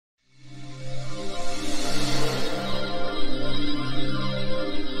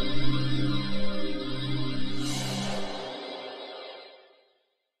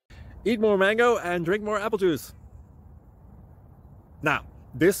Eat more mango and drink more apple juice. Now,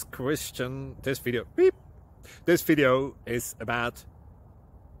 this video is about...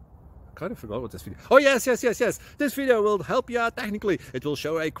 I kind of forgot what this video... Oh, yes. This video will help you out technically. It will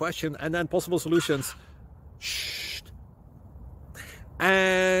show a question and then possible solutions. Shh.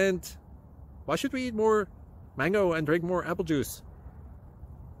 And why should we eat more mango and drink more apple juice?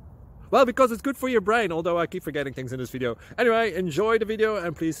 Well, because it's good for your brain, although I keep forgetting things in this video. Anyway, enjoy the video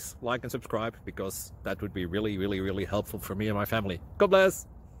and please like and subscribe, because that would be really helpful for me and my family. God bless!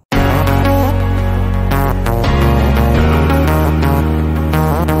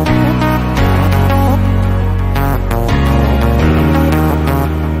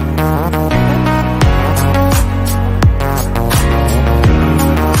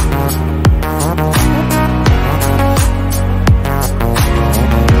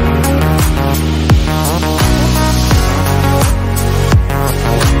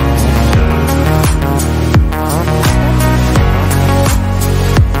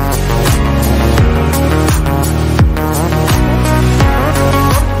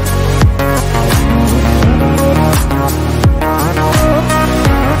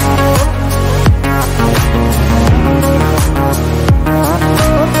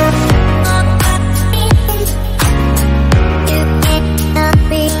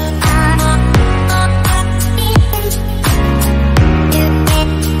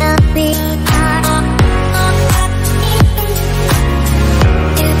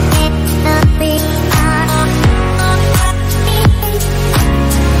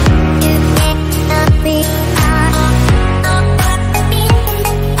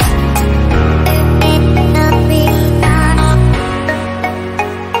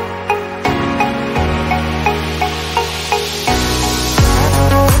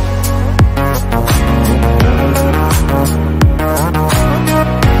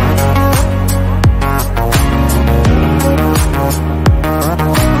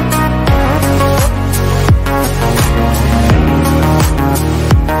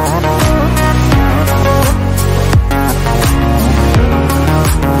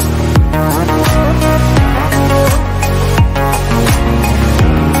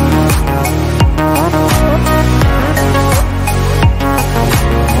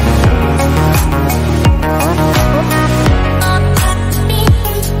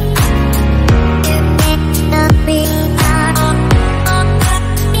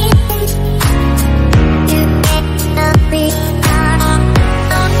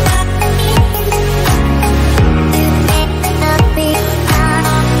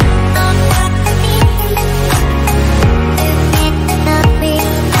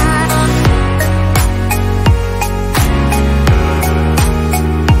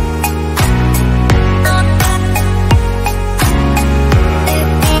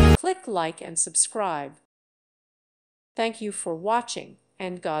 Like and subscribe. Thank you for watching,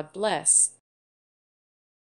 and God bless.